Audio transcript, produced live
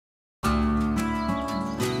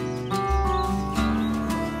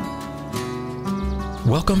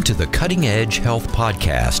Welcome to the Cutting Edge Health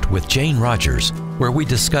Podcast with Jane Rogers, where we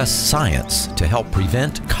discuss science to help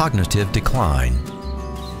prevent cognitive decline.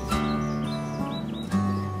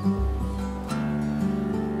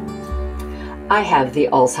 I have the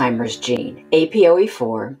Alzheimer's gene,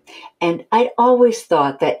 APOE4, and I'd always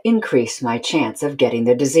thought that increased my chance of getting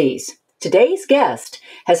the disease. Today's guest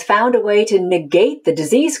has found a way to negate the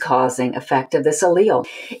disease-causing effect of this allele.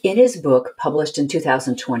 In his book, published in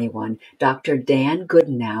 2021, Dr. Dayan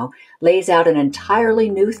Goodenowe lays out an entirely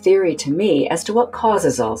new theory to me as to what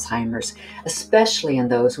causes Alzheimer's, especially in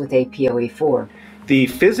those with APOE4. The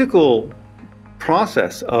physical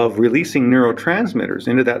process of releasing neurotransmitters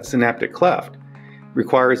into that synaptic cleft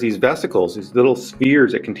requires these vesicles, these little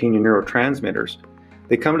spheres that contain your neurotransmitters.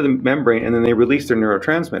 They come to the membrane and then they release their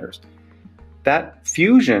neurotransmitters. That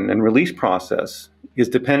fusion and release process is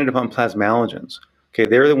dependent upon plasmalogens. Okay,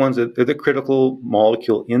 they're the critical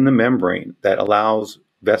molecule in the membrane that allows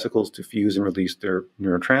vesicles to fuse and release their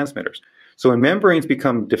neurotransmitters. So when membranes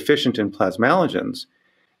become deficient in plasmalogens,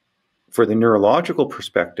 for the neurological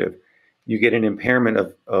perspective, you get an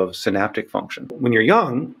impairment of synaptic function. When you're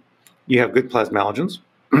young, you have good plasmalogens.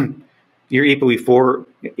 Your APOE4,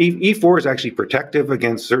 E4 is actually protective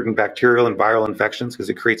against certain bacterial and viral infections because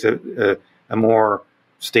it creates a more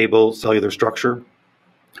stable cellular structure.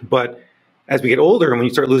 But as we get older and when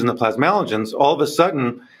you start losing the plasmalogens, all of a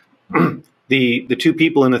sudden, the two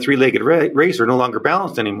people in the three-legged race are no longer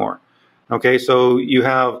balanced anymore. Okay, so you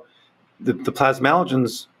have the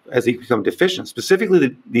plasmalogens as they become deficient,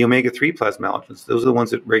 specifically the omega-3 plasmalogens. Those are the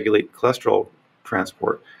ones that regulate cholesterol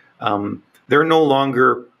transport. They're no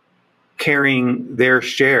longer carrying their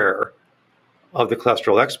share of the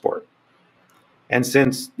cholesterol export. And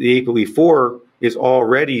since the APOE4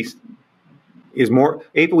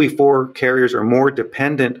 APOE4 carriers are more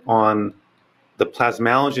dependent on the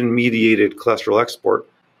plasmalogen-mediated cholesterol export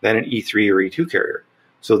than an E3 or E2 carrier.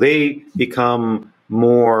 So they become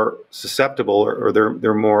more susceptible or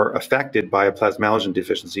they're more affected by a plasmalogen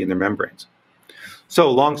deficiency in their membranes.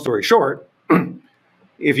 So long story short,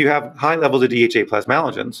 if you have high levels of DHA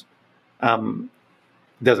plasmalogens, it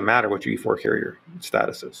doesn't matter what your E4 carrier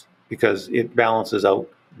status is because it balances out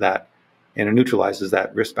that and it neutralizes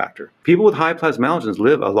that risk factor. People with high plasmalogens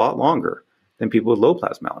live a lot longer than people with low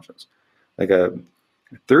plasmalogens, like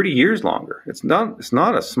 30 years longer. It's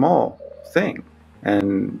not a small thing.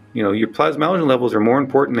 And your plasmalogen levels are more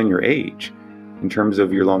important than your age in terms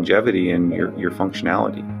of your longevity and your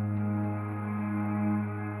functionality.